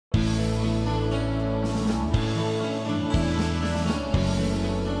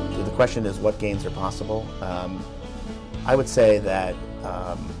question is what gains are possible. I would say that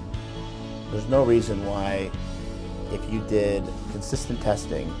there's no reason why, if you did consistent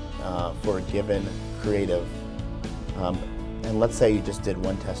testing for a given creative, and let's say you just did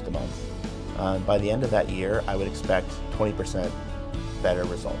one test a month, by the end of that year, I would expect 20% better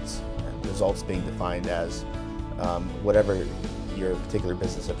results. And results being defined as whatever your particular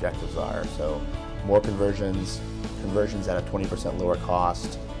business objectives are. So more conversions, conversions at a 20% lower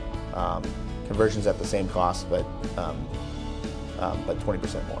cost, conversions at the same cost but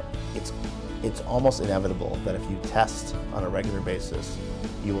 20% more. It's almost inevitable that if you test on a regular basis,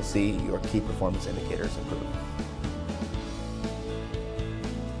 you will see your key performance indicators improve.